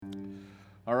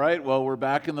All right, well, we're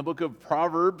back in the book of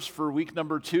Proverbs for week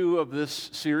number 2 of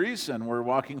this series, and we're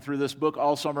walking through this book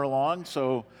all summer long,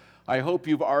 so I hope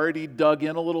you've already dug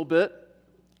in a little bit.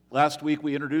 Last week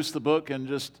we introduced the book and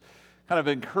just kind of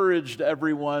encouraged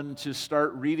everyone to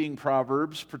start reading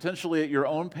Proverbs, potentially at your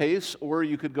own pace, or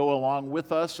you could go along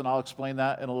with us, and I'll explain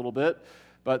that in a little bit.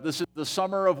 But this is the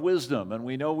summer of wisdom, and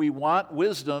we know we want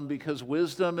wisdom because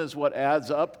wisdom is what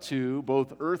adds up to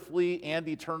both earthly and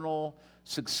eternal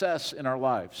success in our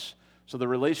lives. So the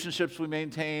relationships we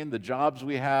maintain, the jobs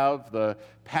we have, the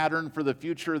pattern for the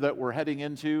future that we're heading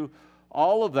into,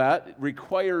 all of that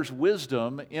requires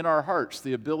wisdom in our hearts,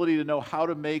 the ability to know how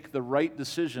to make the right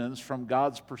decisions from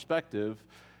God's perspective.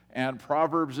 And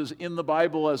Proverbs is in the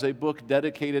Bible as a book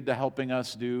dedicated to helping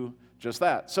us do just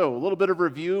that. So a little bit of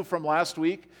review from last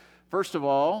week. First of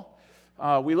all,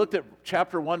 we looked at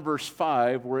chapter 1, verse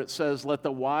 5, where it says, "Let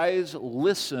the wise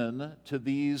listen to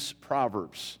these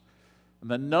proverbs." And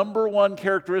the number one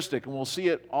characteristic, and we'll see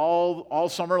it all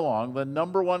summer long, the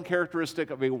number one characteristic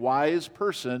of a wise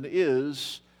person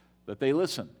is that they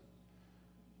listen.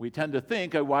 We tend to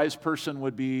think a wise person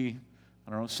would be,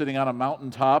 sitting on a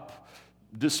mountaintop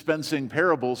dispensing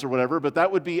parables or whatever, but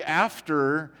that would be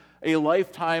after a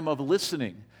lifetime of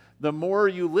listening. The more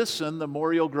you listen, the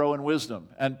more you'll grow in wisdom.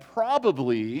 And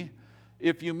probably,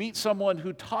 if you meet someone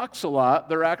who talks a lot,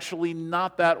 they're actually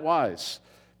not that wise,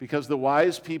 because the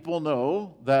wise people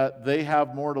know that they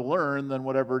have more to learn than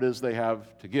whatever it is they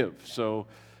have to give. So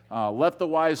let the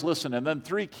wise listen. And then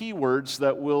 3 key words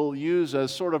that we'll use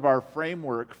as sort of our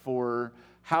framework for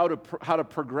how to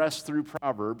progress through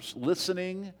Proverbs: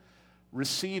 listening,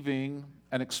 receiving,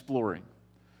 and exploring.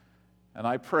 And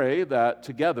I pray that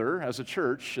together as a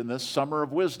church in this summer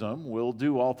of wisdom, we'll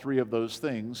do all 3 of those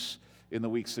things in the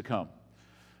weeks to come.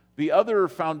 The other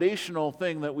foundational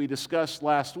thing that we discussed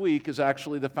last week is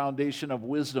actually the foundation of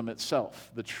wisdom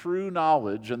itself. The true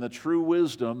knowledge and the true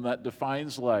wisdom that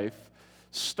defines life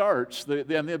starts,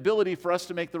 and the ability for us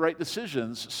to make the right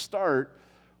decisions start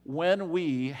when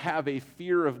we have a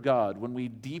fear of God, when we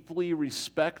deeply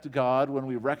respect God, when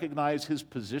we recognize His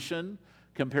position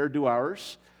compared to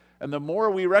ours. And the more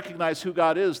we recognize who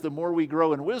God is, the more we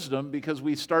grow in wisdom, because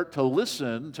we start to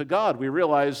listen to God. We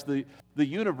realize the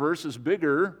universe is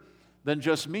bigger than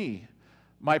just me.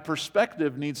 My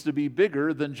perspective needs to be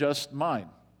bigger than just mine.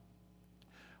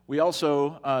 We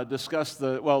also discussed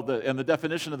the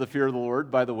definition of the fear of the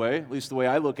Lord, by the way, at least the way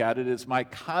I look at it, is my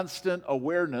constant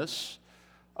awareness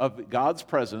of God's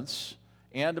presence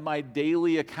and my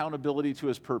daily accountability to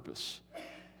His purpose.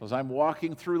 As I'm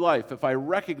walking through life, if I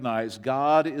recognize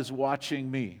God is watching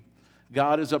me,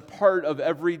 God is a part of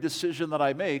every decision that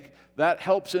I make, that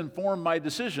helps inform my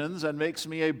decisions and makes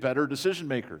me a better decision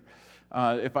maker.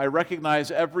 If I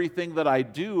recognize everything that I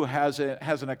do has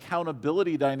an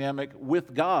accountability dynamic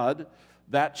with God,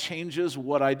 that changes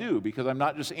what I do, because I'm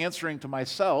not just answering to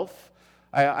myself.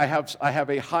 I have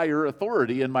a higher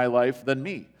authority in my life than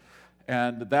me.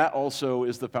 And that also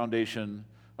is the foundation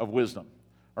of wisdom.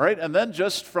 All right, and then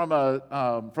just from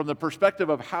the perspective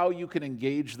of how you can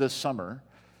engage this summer,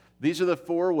 these are the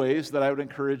 4 ways that I would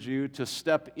encourage you to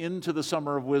step into the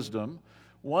summer of wisdom.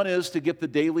 One is to get the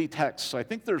daily texts. I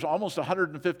think there's almost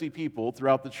 150 people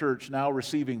throughout the church now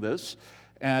receiving this,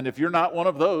 and if you're not one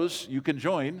of those, you can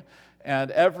join.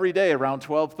 And every day around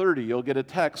 12:30, you'll get a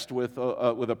text with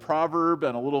a proverb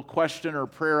and a little question or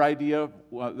prayer idea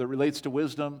that relates to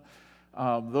wisdom.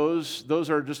 Those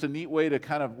are just a neat way to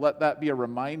kind of let that be a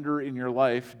reminder in your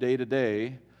life day to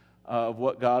day of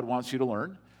what God wants you to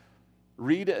learn.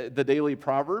 Read the daily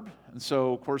proverb. And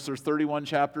so, of course, there's 31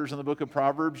 chapters in the book of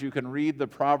Proverbs. You can read the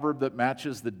proverb that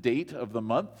matches the date of the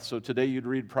month. So today you'd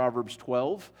read Proverbs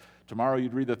 12. Tomorrow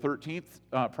you'd read the 13th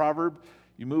proverb.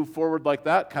 You move forward like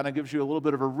that, kind of gives you a little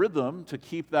bit of a rhythm to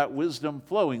keep that wisdom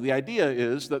flowing. The idea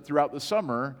is that throughout the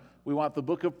summer, we want the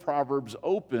book of Proverbs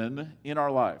open in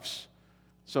our lives.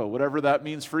 So whatever that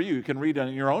means for you, you can read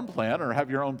on your own plan or have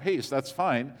your own pace, that's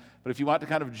fine. But if you want to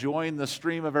kind of join the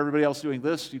stream of everybody else doing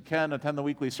this, you can attend the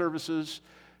weekly services.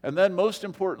 And then most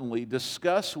importantly,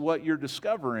 discuss what you're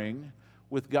discovering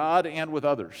with God and with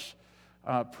others.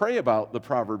 Pray about the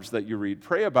Proverbs that you read.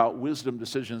 Pray about wisdom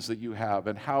decisions that you have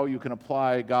and how you can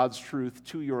apply God's truth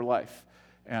to your life.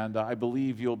 And I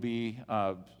believe you'll be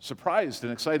surprised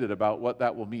and excited about what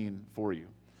that will mean for you.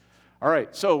 All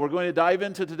right, so we're going to dive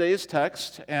into today's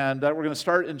text, and we're going to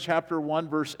start in chapter 1,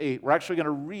 verse 8. We're actually going to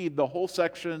read the whole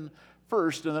section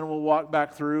first, and then we'll walk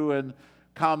back through and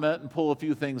comment and pull a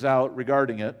few things out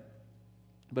regarding it.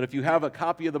 But if you have a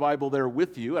copy of the Bible there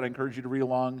with you, I'd encourage you to read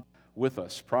along with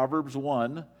us. Proverbs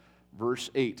 1,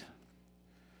 verse 8.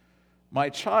 My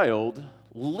child,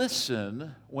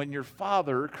 listen when your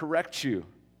father corrects you.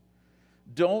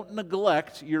 Don't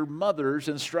neglect your mother's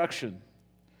instruction.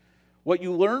 What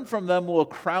you learn from them will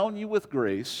crown you with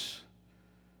grace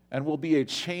and will be a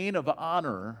chain of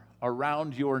honor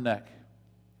around your neck.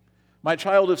 My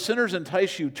child, if sinners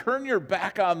entice you, turn your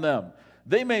back on them.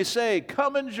 They may say,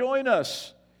 "Come and join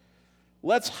us.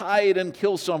 Let's hide and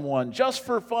kill someone. Just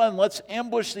for fun, let's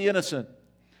ambush the innocent.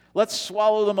 Let's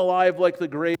swallow them alive like the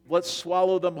grave. Let's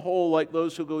swallow them whole like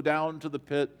those who go down to the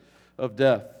pit of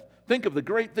death. Think of the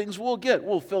great things we'll get.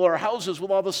 We'll fill our houses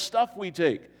with all the stuff we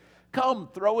take. Come,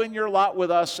 throw in your lot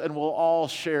with us, and we'll all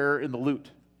share in the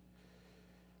loot."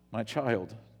 My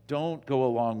child, don't go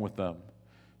along with them.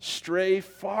 Stray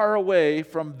far away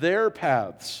from their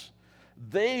paths.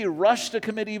 They rush to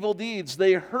commit evil deeds.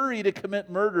 They hurry to commit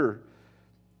murder.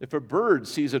 If a bird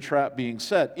sees a trap being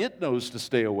set, it knows to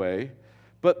stay away.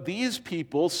 But these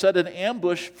people set an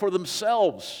ambush for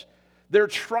themselves. They're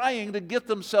trying to get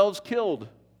themselves killed.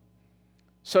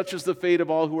 Such is the fate of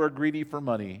all who are greedy for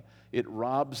money. It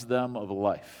robs them of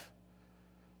life.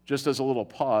 Just as a little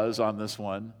pause on this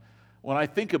one, when I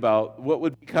think about what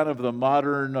would be kind of the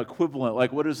modern equivalent,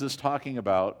 like what is this talking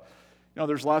about?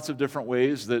 There's lots of different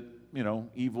ways that,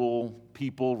 evil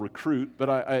people recruit.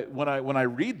 But when I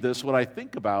read this, what I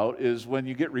think about is when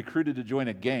you get recruited to join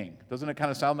a gang. Doesn't it kind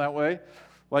of sound that way?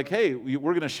 Like, hey,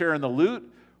 we're going to share in the loot.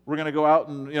 We're going to go out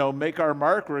and make our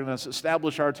mark. We're going to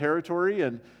establish our territory.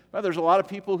 And there's a lot of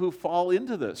people who fall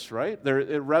into this, right?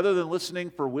 Rather than listening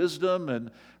for wisdom and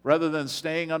rather than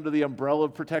staying under the umbrella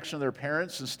of protection of their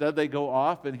parents, instead they go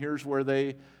off, and here's where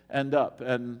they end up.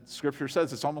 And Scripture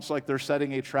says it's almost like they're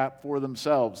setting a trap for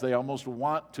themselves. They almost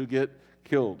want to get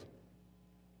killed.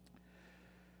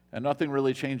 And nothing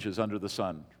really changes under the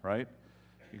sun, right?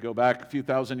 You go back a few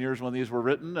thousand years when these were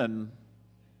written, and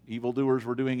evildoers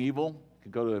were doing evil. You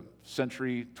can go to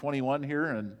century 21 here,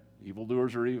 and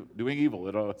evildoers are doing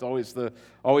evil. It's always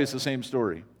the same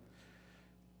story.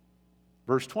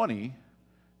 Verse 20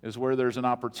 is where there's an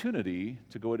opportunity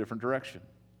to go a different direction.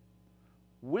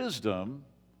 Wisdom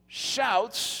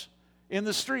shouts in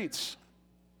the streets.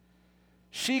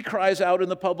 She cries out in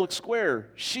the public square.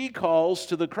 She calls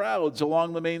to the crowds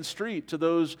along the main street, to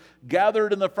those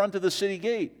gathered in the front of the city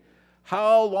gate.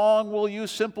 How long will you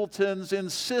simpletons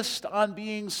insist on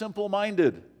being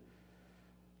simple-minded?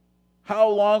 How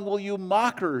long will you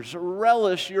mockers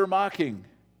relish your mocking?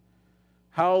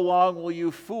 How long will you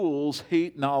fools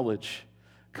hate knowledge?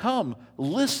 Come,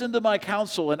 listen to my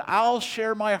counsel, and I'll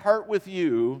share my heart with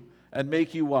you and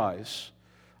make you wise.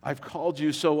 I've called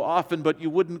you so often, but you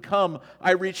wouldn't come.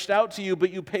 I reached out to you,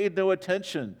 but you paid no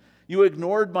attention. You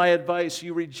ignored my advice.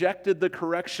 You rejected the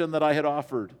correction that I had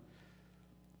offered.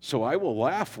 So I will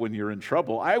laugh when you're in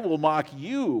trouble. I will mock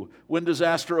you when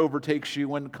disaster overtakes you,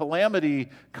 when calamity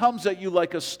comes at you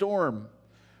like a storm,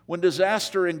 when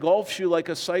disaster engulfs you like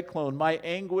a cyclone. My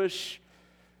anguish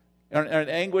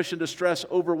and distress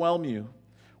overwhelm you.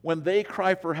 When they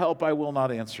cry for help, I will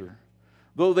not answer.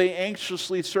 Though they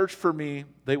anxiously search for me,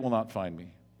 they will not find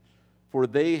me. For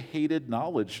they hated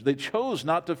knowledge. They chose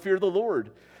not to fear the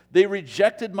Lord. They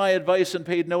rejected my advice and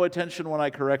paid no attention when I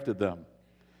corrected them.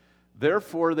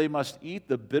 Therefore, they must eat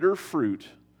the bitter fruit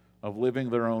of living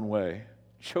their own way,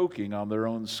 choking on their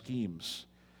own schemes.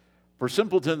 For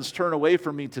simpletons turn away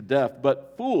from me to death,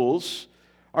 but fools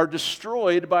are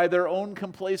destroyed by their own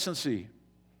complacency.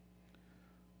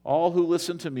 All who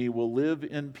listen to me will live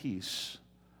in peace,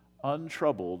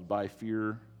 untroubled by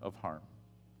fear of harm.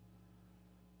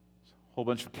 A whole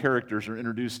bunch of characters are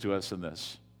introduced to us in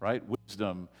this, right?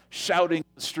 Wisdom, shouting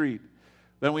in the street.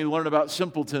 Then we learn about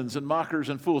simpletons and mockers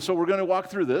and fools. So we're going to walk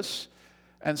through this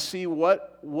and see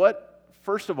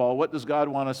first of all, what does God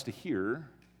want us to hear?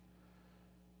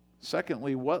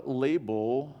 Secondly, what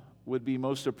label would be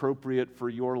most appropriate for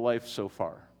your life so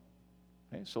far?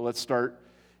 Okay, so let's start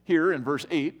here in verse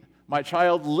 8. My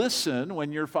child, listen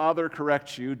when your father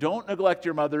corrects you. Don't neglect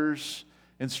your mother's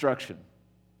instruction.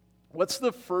 What's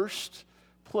the first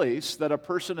place that a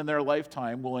person in their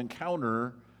lifetime will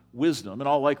encounter wisdom? In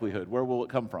all likelihood, where will it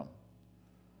come from?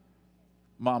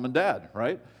 Mom and dad,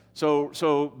 right?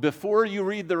 So before you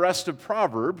read the rest of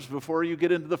Proverbs, before you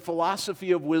get into the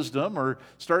philosophy of wisdom or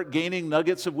start gaining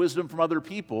nuggets of wisdom from other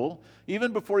people,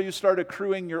 even before you start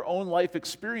accruing your own life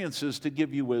experiences to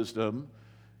give you wisdom,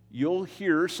 you'll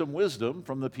hear some wisdom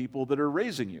from the people that are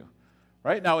raising you.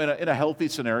 Right? Now, in a healthy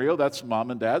scenario, that's mom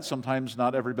and dad. Sometimes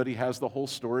not everybody has the whole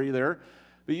story there.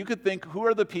 But you could think, who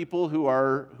are the people who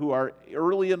are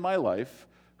early in my life,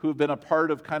 who have been a part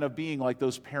of kind of being like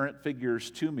those parent figures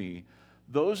to me?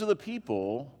 Those are the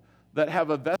people that have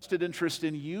a vested interest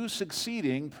in you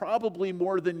succeeding probably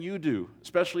more than you do,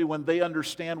 especially when they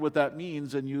understand what that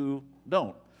means and you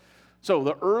don't. So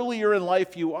the earlier in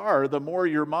life you are, the more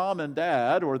your mom and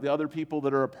dad or the other people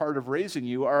that are a part of raising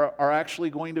you are actually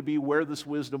going to be where this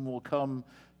wisdom will come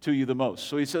to you the most.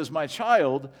 So he says, my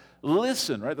child,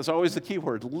 listen, right? That's always the key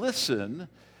word. Listen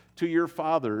to your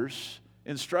father's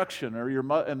instruction,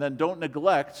 and then don't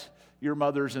neglect your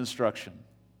mother's instruction.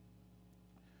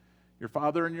 Your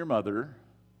father and your mother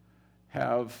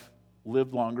have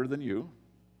lived longer than you,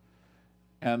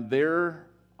 and they're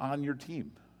on your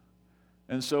team.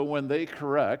 And so when they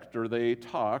correct or they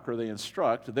talk or they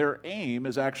instruct, their aim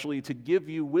is actually to give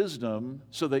you wisdom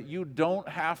so that you don't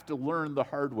have to learn the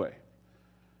hard way.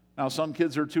 Now, some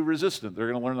kids are too resistant. They're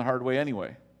going to learn the hard way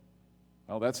anyway.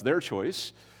 Well, that's their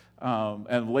choice.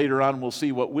 And later on, we'll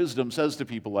see what wisdom says to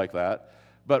people like that.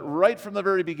 But right from the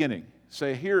very beginning,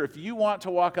 say, here, if you want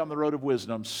to walk on the road of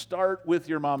wisdom, start with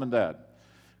your mom and dad.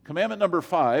 Commandment number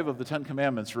 5 of the 10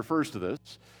 Commandments refers to this.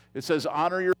 It says,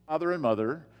 honor your father and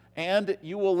mother, and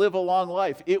you will live a long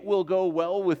life. It will go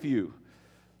well with you.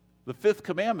 The 5th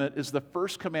commandment is the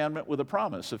first commandment with a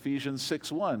promise. Ephesians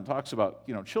 6:1 talks about,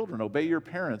 children, obey your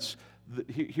parents.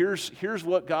 Here's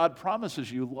what God promises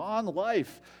you: long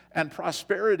life and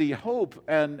prosperity, hope,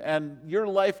 and your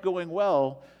life going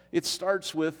well. It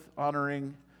starts with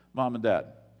honoring mom and dad.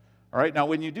 All right, now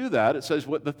when you do that, it says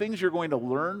what the things you're going to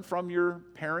learn from your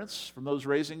parents, from those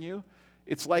raising you,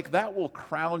 it's like that will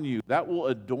crown you, that will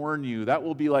adorn you, that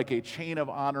will be like a chain of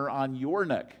honor on your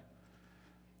neck.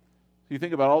 You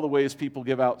think about all the ways people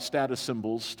give out status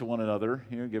symbols to one another.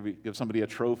 Give somebody a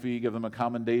trophy, give them a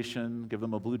commendation, give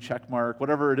them a blue check mark,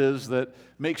 whatever it is that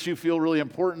makes you feel really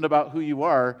important about who you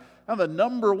are. And the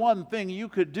number one thing you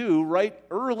could do right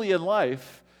early in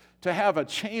life to have a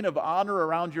chain of honor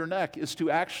around your neck is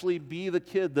to actually be the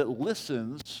kid that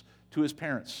listens to his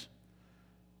parents.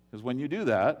 Because when you do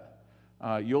that,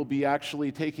 you'll be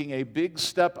actually taking a big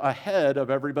step ahead of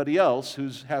everybody else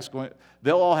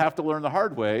they'll all have to learn the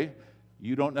hard way.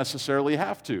 You don't necessarily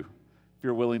have to if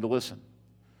you're willing to listen.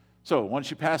 So once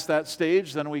you pass that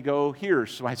stage, then we go,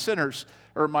 here's my sinners,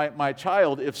 or my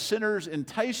child, if sinners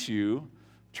entice you,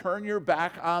 turn your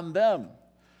back on them.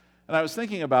 And I was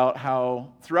thinking about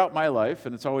how throughout my life,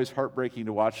 and it's always heartbreaking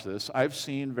to watch this, I've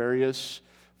seen various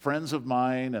friends of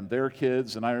mine and their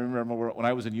kids, and I remember when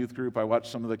I was in youth group, I watched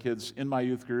some of the kids in my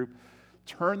youth group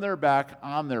turn their back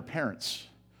on their parents,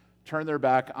 turn their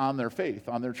back on their faith,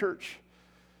 on their church.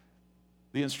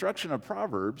 The instruction of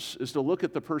Proverbs is to look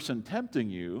at the person tempting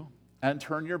you and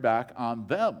turn your back on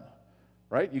them,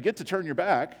 right? You get to turn your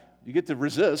back, you get to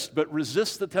resist, but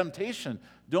resist the temptation.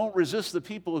 Don't resist the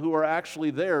people who are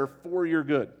actually there for your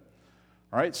good,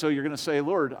 all right? So you're going to say,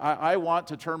 Lord, I want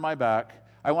to turn my back.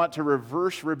 I want to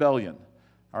reverse rebellion,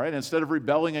 all right? Instead of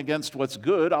rebelling against what's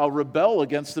good, I'll rebel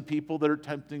against the people that are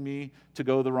tempting me to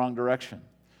go the wrong direction.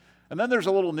 And then there's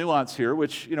a little nuance here,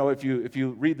 which, if you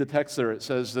read the text there, it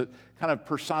says that kind of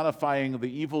personifying the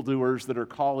evildoers that are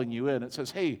calling you in. It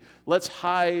says, hey, let's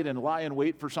hide and lie in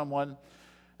wait for someone.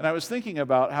 And I was thinking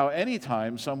about how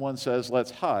anytime someone says,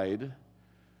 let's hide,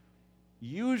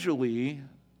 usually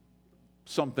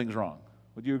something's wrong.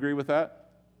 Would you agree with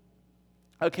that?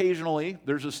 Occasionally,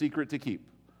 there's a secret to keep.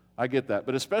 I get that.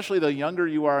 But especially the younger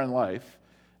you are in life,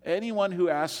 anyone who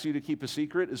asks you to keep a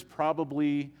secret is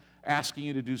probably asking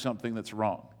you to do something that's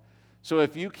wrong. So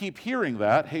if you keep hearing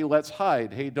that, hey, let's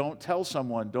hide, hey, don't tell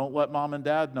someone, don't let mom and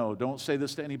dad know, don't say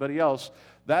this to anybody else,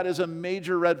 that is a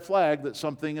major red flag that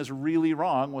something is really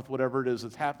wrong with whatever it is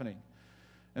that's happening.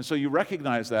 And so you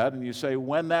recognize that and you say,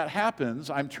 when that happens,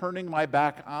 I'm turning my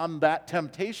back on that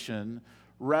temptation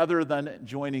rather than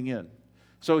joining in.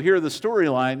 So here the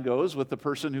storyline goes with the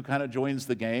person who kind of joins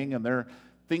the gang, and they're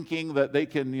thinking that they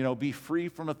can, be free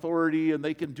from authority and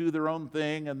they can do their own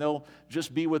thing and they'll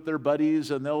just be with their buddies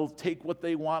and they'll take what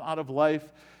they want out of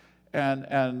life.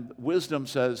 And wisdom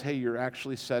says, hey, you're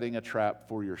actually setting a trap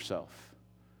for yourself.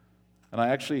 And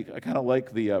I kind of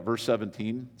like the verse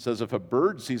 17. It says, if a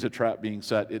bird sees a trap being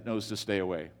set, it knows to stay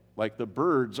away. Like the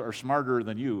birds are smarter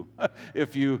than you.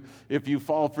 if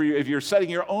you're setting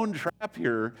your own trap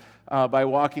here by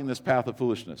walking this path of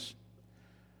foolishness.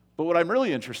 But what I'm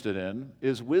really interested in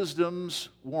is wisdom's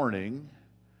warning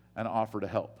and offer to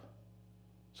help.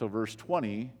 So verse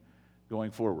 20,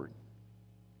 going forward.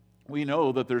 We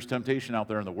know that there's temptation out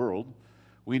there in the world.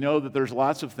 We know that there's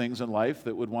lots of things in life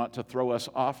that would want to throw us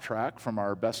off track from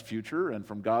our best future and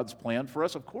from God's plan for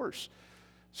us, of course.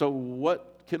 So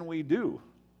what can we do?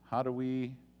 How do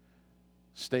we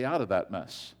stay out of that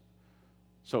mess?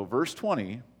 So verse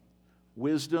 20,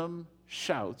 wisdom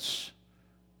shouts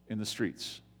in the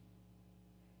streets.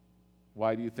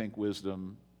 why do you think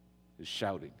wisdom is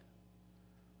shouting?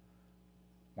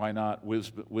 Why not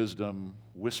wisdom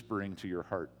whispering to your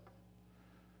heart?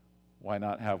 Why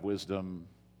not have wisdom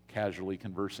casually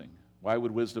conversing? Why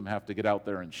would wisdom have to get out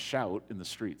there and shout in the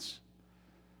streets?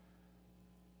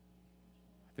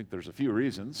 I think there's a few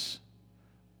reasons.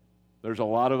 There's a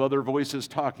lot of other voices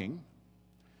talking,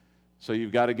 so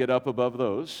you've got to get up above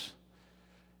those.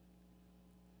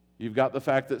 You've got the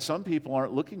fact that some people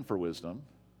aren't looking for wisdom.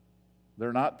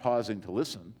 They're not pausing to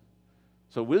listen.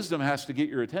 So wisdom has to get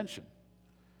your attention.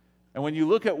 And when you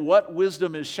look at what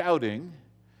wisdom is shouting,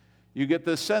 you get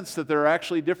this sense that there are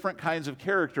actually different kinds of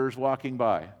characters walking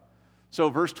by. So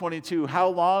verse 22, how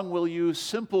long will you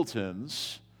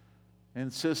simpletons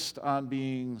insist on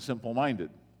being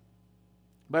simple-minded?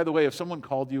 By the way, if someone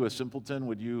called you a simpleton,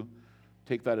 would you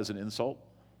take that as an insult?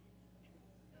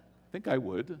 I think I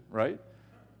would, right?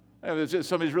 If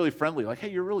somebody's really friendly, like, hey,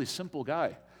 you're a really simple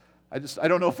guy. I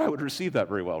don't know if I would receive that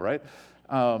very well, right?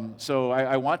 So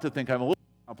I want to think I'm a little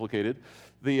complicated.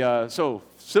 So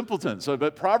simpletons.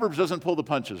 But Proverbs doesn't pull the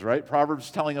punches, right? Proverbs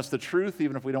is telling us the truth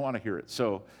even if we don't want to hear it.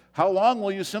 So how long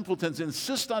will you simpletons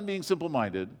insist on being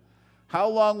simple-minded? How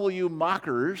long will you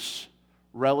mockers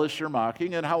relish your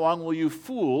mocking? And how long will you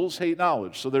fools hate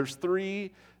knowledge? So there's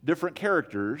three different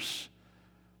characters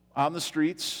on the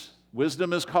streets.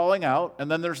 Wisdom is calling out, and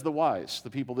then there's the wise, the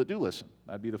people that do listen.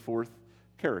 That'd be the fourth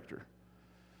character.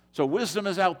 So wisdom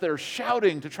is out there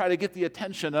shouting to try to get the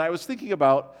attention. And I was thinking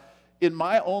about, in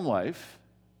my own life,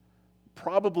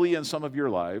 probably in some of your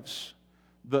lives,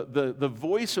 the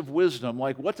voice of wisdom,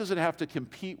 like what does it have to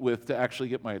compete with to actually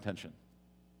get my attention?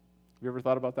 Have you ever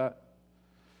thought about that?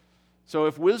 So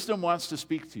if wisdom wants to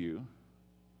speak to you,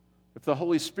 if the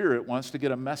Holy Spirit wants to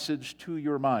get a message to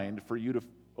your mind for you to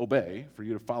obey, for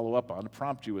you to follow up on, to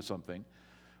prompt you with something,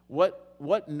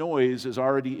 what noise is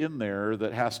already in there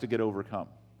that has to get overcome?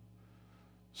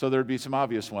 So there'd be some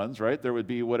obvious ones, right? There would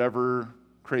be whatever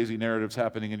crazy narrative's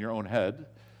happening in your own head.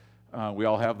 We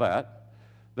all have that.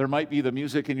 There might be the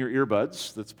music in your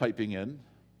earbuds that's piping in.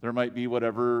 There might be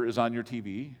whatever is on your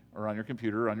TV or on your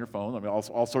computer or on your phone. I mean,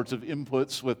 all sorts of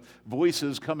inputs with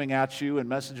voices coming at you and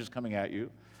messages coming at you.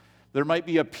 There might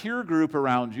be a peer group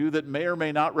around you that may or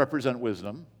may not represent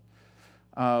wisdom.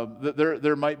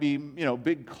 There might be,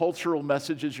 big cultural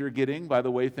messages you're getting by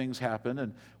the way things happen.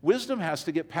 And wisdom has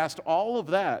to get past all of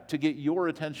that to get your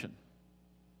attention.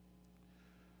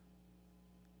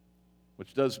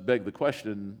 Which does beg the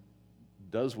question,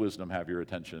 does wisdom have your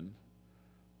attention?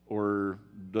 Or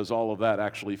does all of that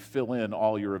actually fill in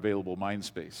all your available mind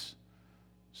space?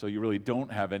 So you really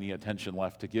don't have any attention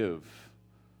left to give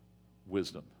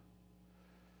wisdom.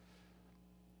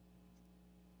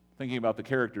 Thinking about the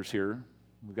characters here,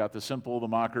 we've got the simple, the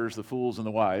mockers, the fools, and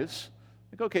the wise.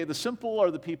 Like, okay, the simple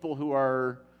are the people who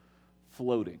are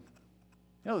floating.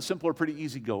 The simple are pretty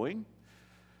easygoing.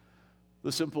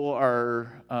 The simple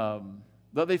are,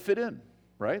 they fit in,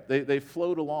 right? They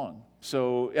float along.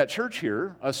 So at church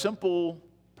here, a simple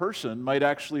person might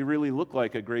actually really look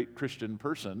like a great Christian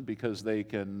person because they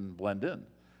can blend in.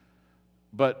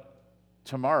 But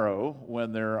tomorrow,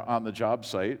 when they're on the job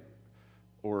site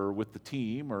or with the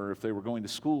team, or if they were going to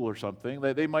school or something,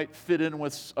 they might fit in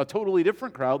with a totally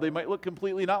different crowd. They might look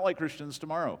completely not like Christians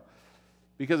tomorrow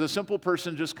because a simple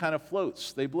person just kind of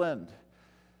floats. They blend.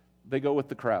 They go with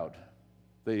the crowd.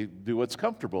 They do what's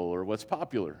comfortable or what's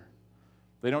popular.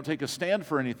 They don't take a stand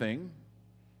for anything.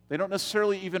 They don't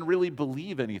necessarily even really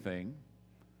believe anything,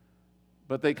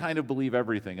 but they kind of believe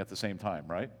everything at the same time,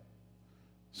 right?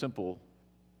 Simple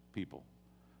people.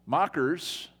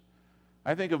 Mockers,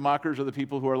 I think of mockers are the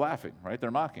people who are laughing, right? They're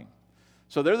mocking.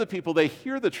 So they're the people, they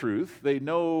hear the truth, they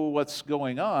know what's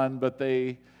going on, but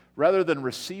they, rather than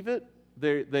receive it,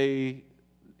 maybe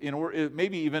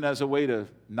even as a way to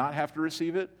not have to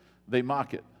receive it, they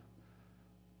mock it.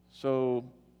 So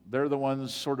they're the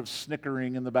ones sort of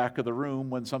snickering in the back of the room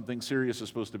when something serious is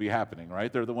supposed to be happening,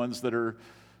 right? They're the ones that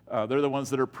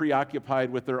are preoccupied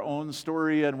with their own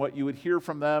story, and what you would hear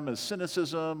from them is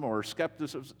cynicism or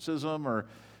skepticism or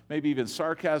maybe even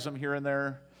sarcasm here and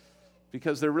there,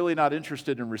 because they're really not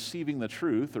interested in receiving the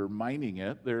truth or mining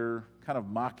it. They're kind of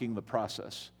mocking the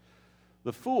process.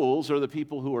 The fools are the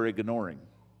people who are ignoring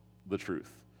the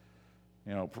truth.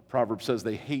 Proverbs says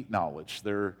they hate knowledge.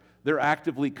 They're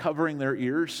actively covering their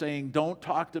ears, saying, don't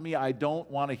talk to me, I don't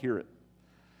want to hear it.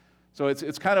 So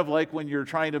it's kind of like when you're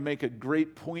trying to make a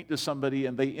great point to somebody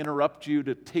and they interrupt you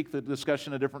to take the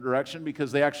discussion a different direction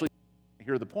because they actually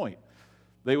hear the point.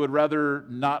 They would rather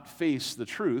not face the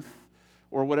truth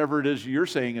or whatever it is you're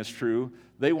saying is true.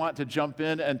 They want to jump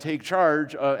in and take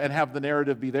charge and have the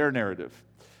narrative be their narrative.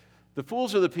 The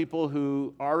fools are the people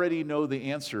who already know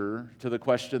the answer to the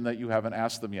question that you haven't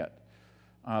asked them yet.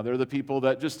 They're the people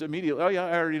that just immediately, oh yeah,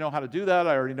 I already know how to do that.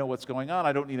 I already know what's going on.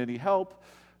 I don't need any help.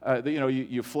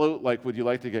 You float like, would you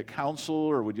like to get counsel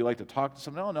or would you like to talk to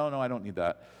someone? No, I don't need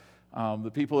that.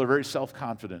 The people are very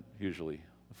self-confident, usually,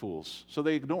 the fools. So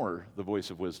they ignore the voice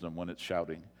of wisdom when it's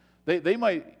shouting.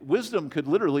 Wisdom could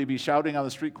literally be shouting on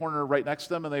the street corner right next to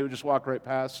them and they would just walk right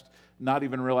past, not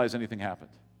even realize anything happened.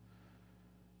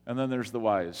 And then there's the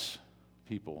wise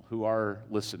people who are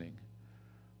listening.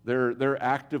 They're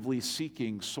actively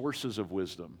seeking sources of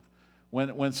wisdom.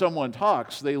 When someone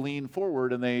talks, they lean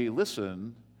forward and they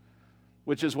listen,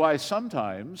 which is why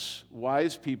sometimes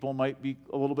wise people might be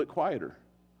a little bit quieter.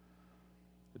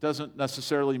 It doesn't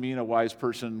necessarily mean a wise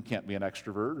person can't be an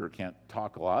extrovert or can't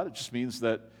talk a lot. It just means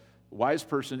that a wise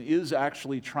person is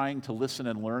actually trying to listen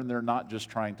and learn. They're not just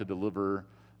trying to deliver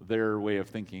their way of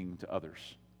thinking to others.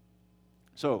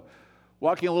 So,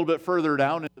 walking a little bit further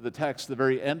down into the text, the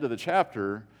very end of the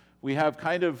chapter, we have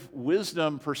kind of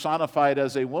wisdom personified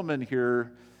as a woman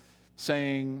here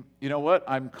saying, you know what,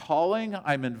 I'm calling,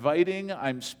 I'm inviting,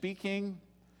 I'm speaking,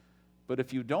 but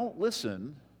if you don't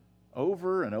listen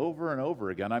over and over and over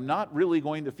again, I'm not really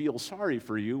going to feel sorry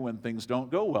for you when things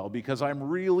don't go well because I'm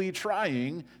really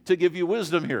trying to give you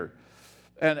wisdom here.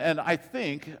 And I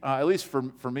think, at least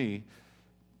for me,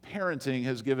 parenting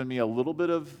has given me a little bit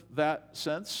of that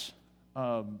sense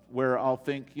where I'll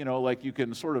think, like you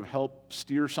can sort of help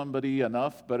steer somebody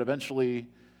enough, but eventually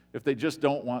if they just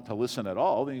don't want to listen at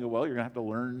all, then you go, well, you're going to have to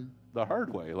learn the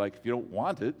hard way. Like if you don't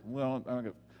want it, well, I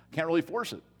can't really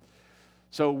force it.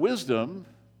 So wisdom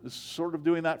is sort of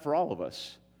doing that for all of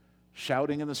us.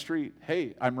 Shouting in the street,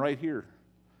 hey, I'm right here.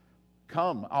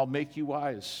 Come, I'll make you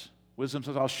wise. Wisdom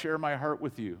says, I'll share my heart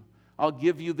with you. I'll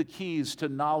give you the keys to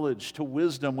knowledge, to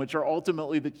wisdom, which are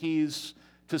ultimately the keys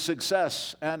to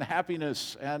success and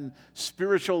happiness and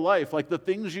spiritual life. Like the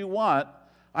things you want,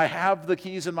 I have the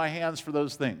keys in my hands for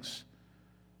those things.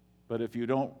 But if you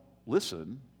don't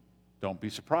listen, don't be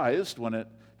surprised when it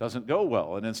doesn't go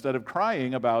well. And instead of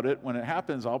crying about it when it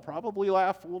happens, I'll probably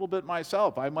laugh a little bit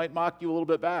myself. I might mock you a little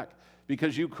bit back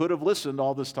because you could have listened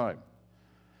all this time.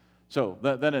 So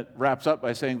then it wraps up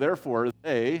by saying, therefore,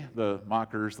 they, the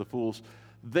mockers, the fools,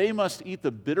 they must eat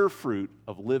the bitter fruit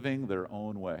of living their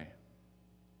own way.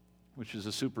 Which is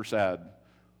a super sad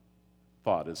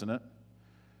thought, isn't it?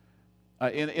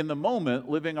 In the moment,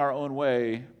 living our own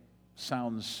way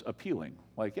sounds appealing.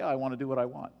 Like, yeah, I want to do what I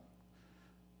want.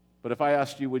 But if I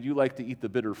asked you, would you like to eat the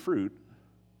bitter fruit,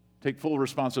 take full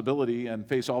responsibility, and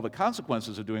face all the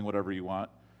consequences of doing whatever you want,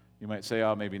 you might say,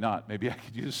 oh, maybe not. Maybe I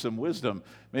could use some wisdom.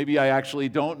 Maybe I actually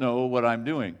don't know what I'm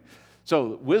doing.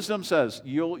 So wisdom says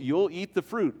you'll eat the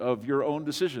fruit of your own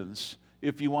decisions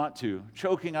if you want to,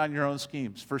 choking on your own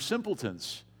schemes. For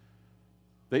simpletons,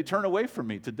 they turn away from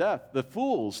me to death. The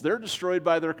fools, they're destroyed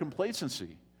by their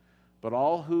complacency. But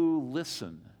all who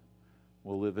listen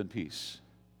will live in peace.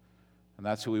 And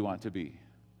that's who we want to be,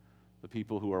 the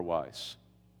people who are wise.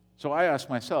 So I ask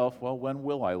myself, well, when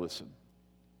will I listen?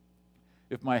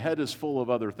 If my head is full of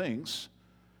other things,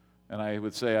 and I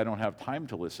would say I don't have time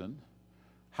to listen,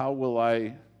 how will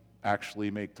I actually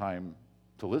make time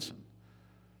to listen?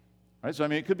 Right? So,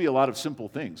 it could be a lot of simple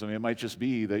things. It might just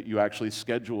be that you actually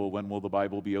schedule when will the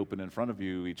Bible be open in front of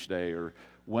you each day, or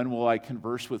when will I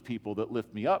converse with people that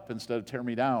lift me up instead of tear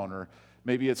me down, or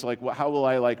maybe it's like, how will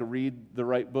I read the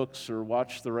right books or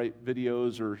watch the right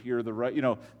videos or hear the right,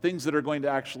 things that are going to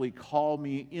actually call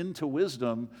me into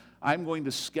wisdom. I'm going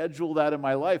to schedule that in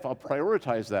my life. I'll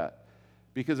prioritize that.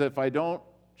 Because if I don't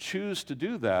choose to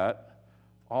do that,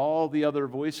 all the other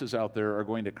voices out there are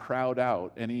going to crowd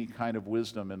out any kind of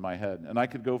wisdom in my head. And I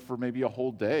could go for maybe a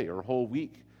whole day or a whole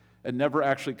week and never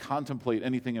actually contemplate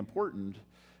anything important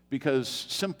because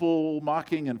simple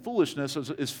mocking and foolishness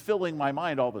is filling my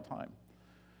mind all the time.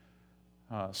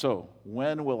 So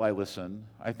when will I listen,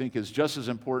 I think is just as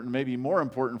important, maybe more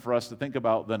important for us to think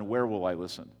about than where will I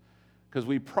listen. Because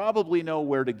we probably know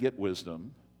where to get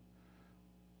wisdom.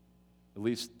 At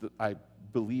least I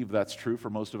believe that's true for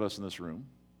most of us in this room.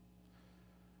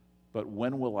 But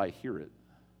when will I hear it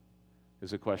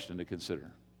is a question to consider.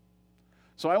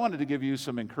 So I wanted to give you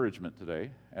some encouragement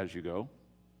today as you go,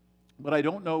 but I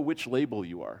don't know which label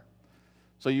you are.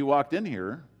 So you walked in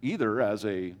here either as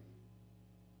a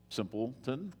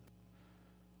simpleton,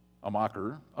 a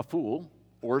mocker, a fool,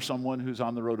 or someone who's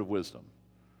on the road of wisdom.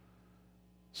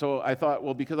 So I thought,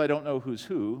 well, because I don't know who's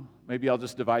who, maybe I'll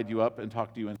just divide you up and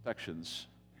talk to you in sections.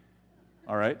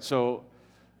 All right, so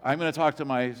I'm going to talk to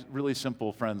my really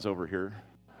simple friends over here.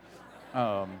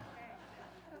 Tom,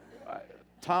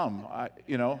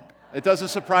 It doesn't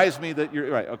surprise me that you're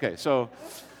right. Okay, so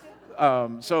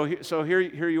here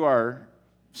you are,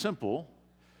 simple.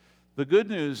 The good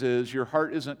news is your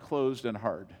heart isn't closed and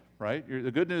hard, right?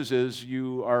 The good news is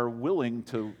you are willing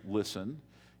to listen.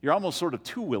 You're almost sort of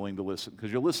too willing to listen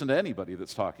because you'll listen to anybody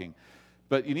that's talking.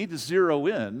 But you need to zero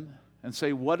in and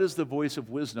say, what is the voice of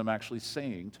wisdom actually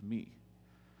saying to me?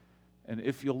 And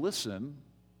if you'll listen,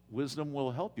 wisdom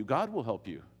will help you. God will help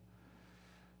you.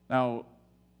 Now,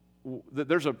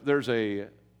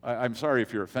 I'm sorry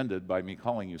if you're offended by me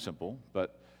calling you simple,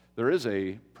 but there is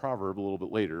a proverb a little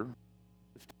bit later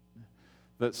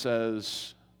that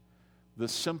says, the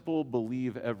simple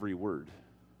believe every word.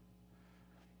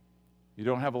 You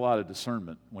don't have a lot of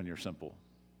discernment when you're simple.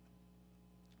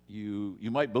 You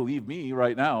might believe me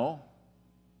right now,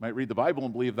 might read the Bible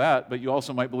and believe that, but you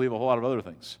also might believe a whole lot of other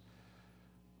things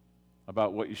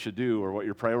about what you should do or what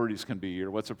your priorities can be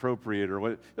or what's appropriate or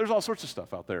what. There's all sorts of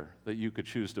stuff out there that you could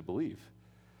choose to believe.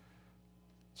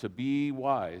 To be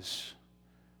wise,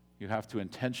 you have to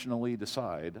intentionally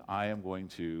decide, I am going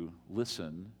to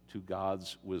listen to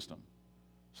God's wisdom.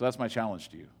 So that's my challenge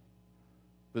to you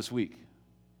this week.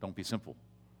 Don't be simple.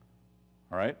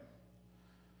 All right?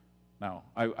 Now,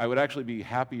 I would actually be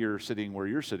happier sitting where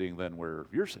you're sitting than where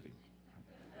you're sitting.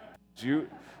 So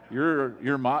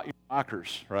you're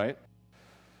mockers, right?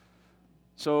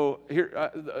 So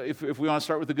here, if we want to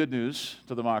start with the good news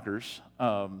to the mockers,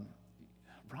 Ron,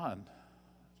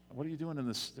 what are you doing in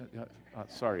this?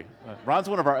 Sorry, Ron's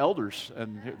one of our elders,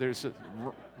 and there's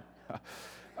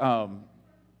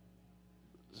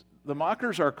the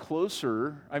mockers are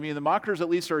closer. I mean, the mockers at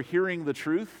least are hearing the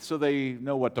truth, so they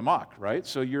know what to mock, right?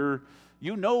 So you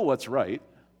know what's right,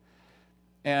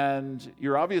 and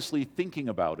you're obviously thinking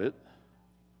about it.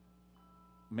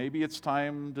 Maybe it's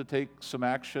time to take some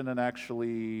action and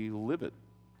actually live it,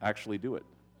 actually do it.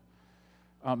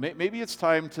 Maybe it's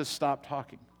time to stop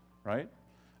talking, right?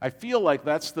 I feel like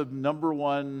that's the number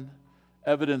one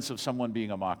evidence of someone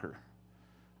being a mocker.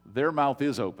 Their mouth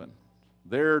is open.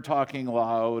 They're talking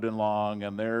loud and long,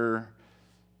 and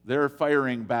they're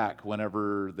firing back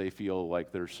whenever they feel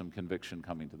like there's some conviction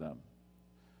coming to them.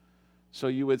 So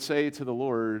you would say to the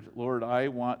Lord, Lord, I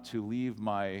want to leave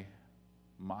my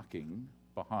mocking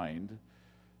behind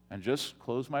and just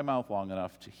close my mouth long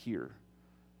enough to hear.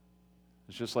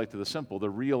 It's just like to the simple. The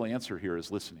real answer here is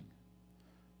listening.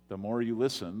 The more you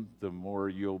listen, the more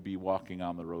you'll be walking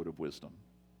on the road of wisdom.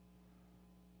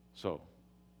 So,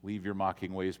 leave your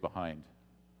mocking ways behind,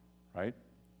 right?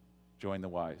 Join the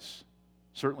wise.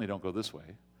 Certainly don't go this way,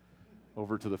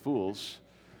 over to the fools.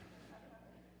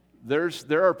 There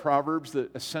are proverbs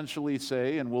that essentially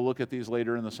say, and we'll look at these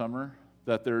later in the summer,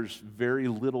 that there's very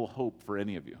little hope for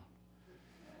any of you.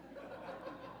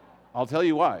 I'll tell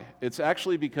you why. It's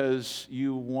actually because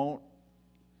you won't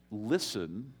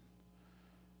listen.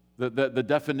 The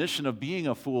definition of being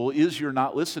a fool is you're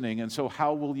not listening, and so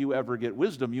how will you ever get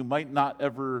wisdom? You might not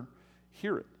ever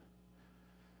hear it.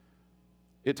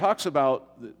 It talks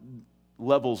about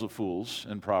levels of fools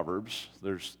in Proverbs.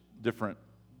 There's different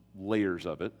layers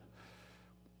of it.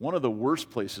 One of the worst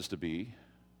places to be,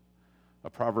 a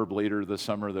proverb later this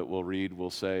summer that we'll read will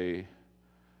say,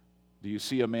 do you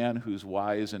see a man who's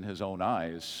wise in his own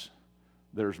eyes?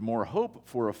 There's more hope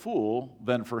for a fool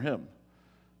than for him.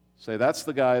 Say, that's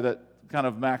the guy that kind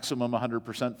of maximum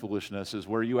 100% foolishness is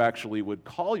where you actually would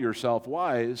call yourself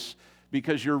wise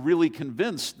because you're really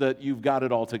convinced that you've got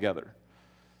it all together.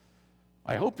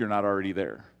 I hope you're not already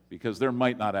there because there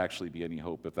might not actually be any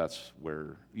hope if that's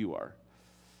where you are.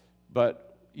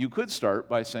 But you could start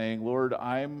by saying, Lord,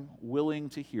 I'm willing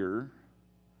to hear.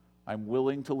 I'm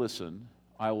willing to listen.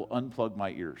 I will unplug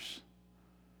my ears.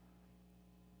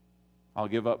 I'll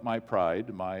give up my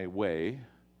pride, my way,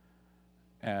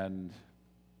 and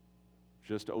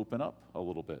just open up a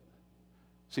little bit.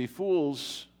 See,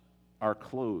 fools are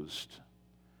closed.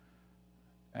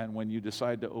 And when you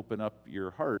decide to open up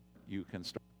your heart, you can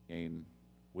start to gain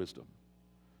wisdom.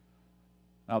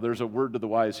 Now, there's a word to the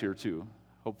wise here, too.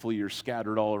 Hopefully, you're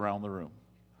scattered all around the room.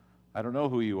 I don't know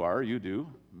who you are. You do,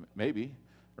 maybe.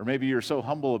 Or maybe you're so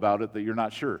humble about it that you're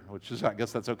not sure, which is, I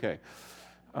guess that's okay.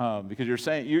 Because you're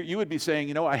saying, you would be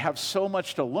saying, I have so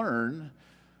much to learn.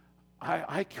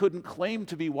 I couldn't claim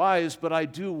to be wise, but I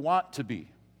do want to be.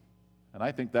 And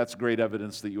I think that's great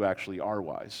evidence that you actually are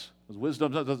wise. Because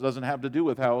wisdom doesn't have to do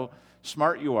with how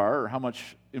smart you are or how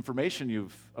much information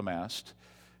you've amassed.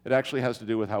 It actually has to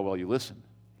do with how well you listen.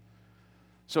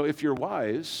 So if you're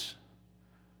wise,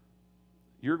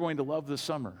 you're going to love this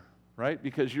summer, right?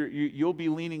 Because you'll be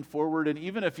leaning forward, and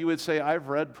even if you would say, I've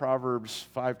read Proverbs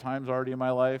 5 times already in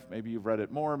my life, maybe you've read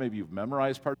it more, maybe you've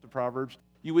memorized parts of Proverbs,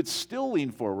 you would still lean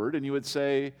forward and you would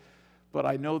say, but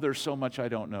I know there's so much I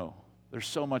don't know. There's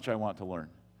so much I want to learn.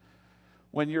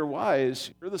 When you're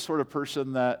wise, you're the sort of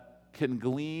person that can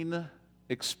glean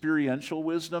experiential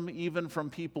wisdom even from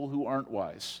people who aren't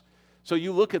wise. So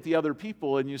you look at the other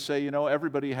people and you say,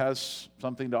 everybody has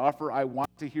something to offer. I want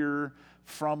to hear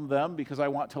from them because I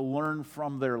want to learn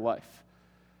from their life.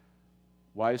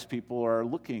 Wise people are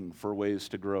looking for ways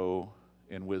to grow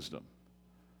in wisdom.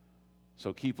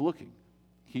 So keep looking,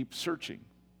 keep searching,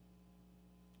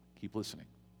 keep listening.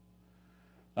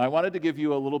 Now, I wanted to give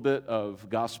you a little bit of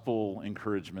gospel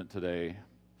encouragement today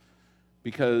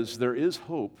because there is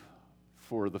hope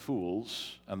for the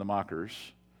fools and the mockers,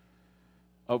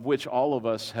 of which all of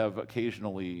us have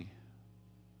occasionally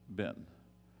been.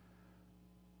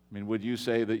 I mean, would you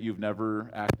say that you've never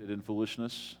acted in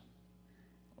foolishness?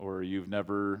 Or you've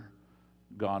never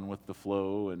gone with the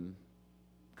flow and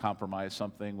compromised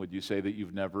something? Would you say that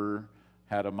you've never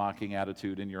had a mocking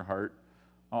attitude in your heart?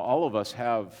 All of us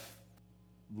have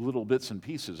little bits and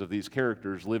pieces of these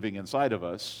characters living inside of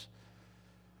us.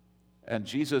 And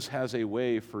Jesus has a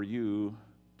way for you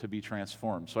to be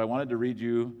transformed. So I wanted to read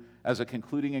you, as a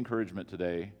concluding encouragement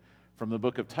today, from the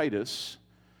book of Titus,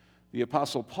 the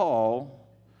Apostle Paul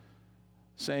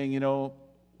saying,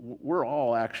 we're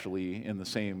all actually in the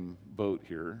same boat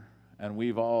here, and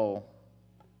we've all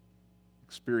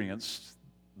experienced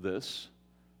this.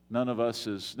 None of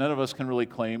us can really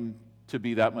claim to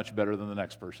be that much better than the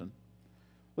next person.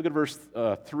 Look at verse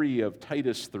 3 of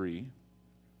Titus 3.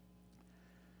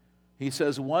 He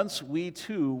says, "Once we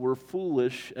too were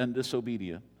foolish and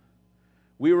disobedient.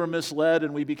 We were misled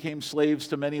and we became slaves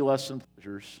to many lusts and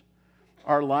pleasures.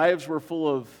 Our lives were full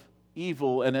of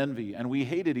evil and envy, and we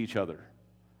hated each other."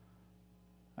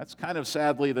 That's kind of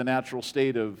sadly the natural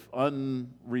state of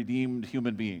unredeemed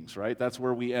human beings, right? That's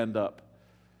where we end up.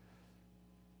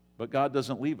 But God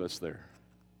doesn't leave us there.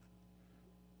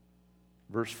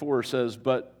 Verse 4 says,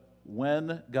 "But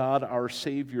when God our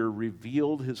Savior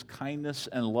revealed his kindness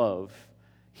and love,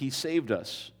 he saved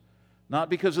us, not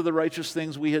because of the righteous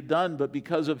things we had done, but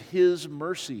because of his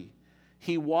mercy.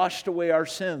 He washed away our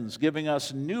sins, giving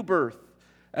us new birth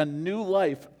and new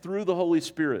life through the Holy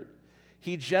Spirit.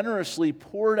 He generously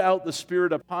poured out the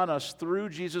Spirit upon us through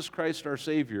Jesus Christ our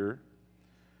Savior.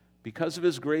 Because of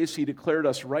his grace, he declared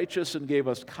us righteous and gave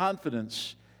us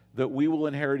confidence that we will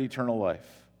inherit eternal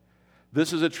life.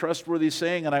 This is a trustworthy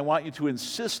saying, and I want you to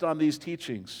insist on these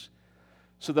teachings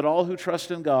so that all who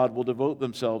trust in God will devote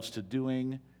themselves to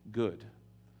doing good."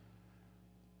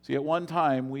 See, at one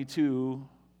time, we too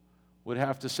would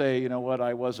have to say,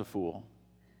 I was a fool.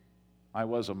 I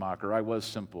was a mocker. I was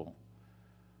simple.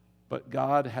 But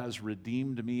God has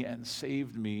redeemed me and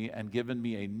saved me and given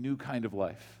me a new kind of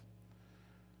life.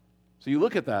 So you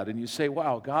look at that and you say,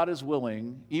 wow, God is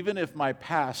willing, even if my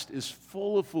past is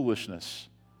full of foolishness,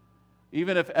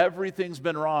 even if everything's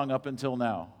been wrong up until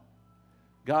now,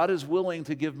 God is willing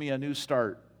to give me a new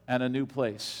start and a new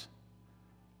place.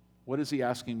 What is he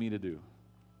asking me to do?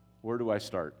 Where do I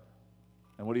start?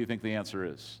 And what do you think the answer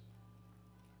is?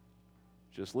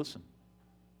 Just listen.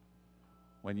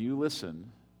 When you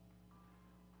listen,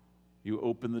 you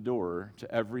open the door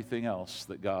to everything else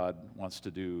that God wants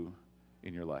to do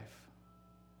in your life.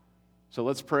 So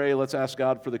let's pray. Let's ask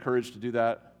God for the courage to do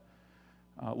that.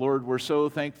 Lord, we're so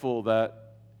thankful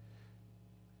that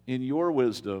in your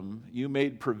wisdom, you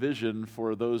made provision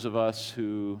for those of us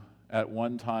who at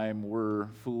one time were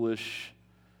foolish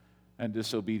and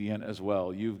disobedient as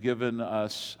well. You've given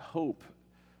us hope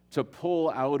to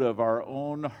pull out of our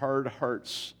own hard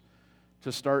hearts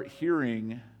to start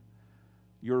hearing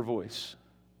your voice.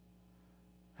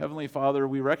 Heavenly Father,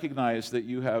 we recognize that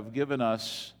you have given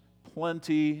us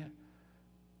plenty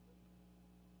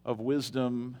of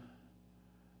wisdom.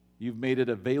 You've made it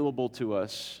available to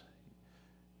us.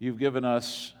 You've given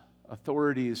us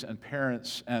authorities and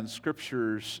parents and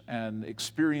scriptures and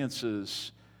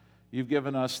experiences. You've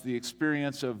given us the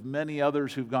experience of many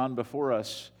others who've gone before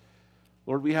us.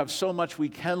 Lord, we have so much we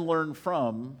can learn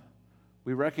from.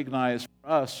 We recognize for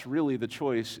us, really, the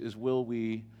choice is, will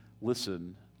we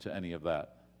listen to any of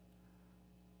that?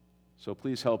 So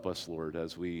please help us, Lord,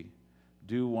 as we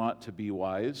do want to be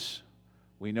wise.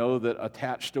 We know that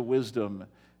attached to wisdom,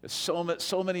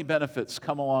 so many benefits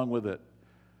come along with it.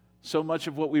 So much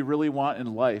of what we really want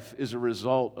in life is a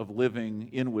result of living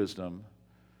in wisdom.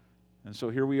 And so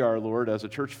here we are, Lord, as a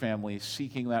church family,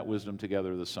 seeking that wisdom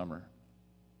together this summer.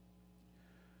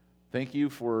 Thank you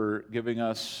for giving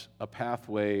us a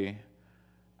pathway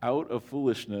out of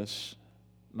foolishness,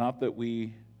 not that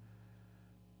we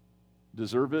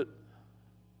deserve it,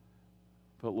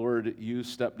 but Lord, you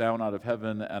stepped down out of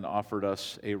heaven and offered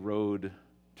us a road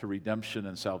to redemption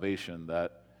and salvation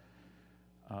that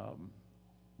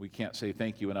we can't say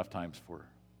thank you enough times for.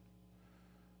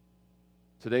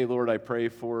 Today, Lord, I pray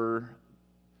for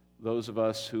those of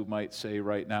us who might say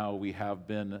right now we have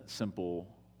been simple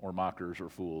or mockers or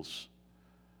fools.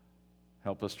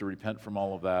 Help us to repent from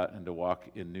all of that and to walk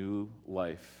in new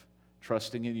life,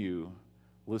 trusting in you,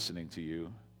 listening to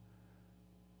you.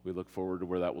 We look forward to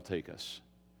where that will take us.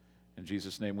 In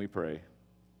Jesus' name we pray.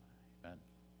 Amen.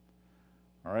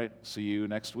 All right, see you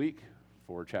next week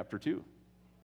for chapter 2.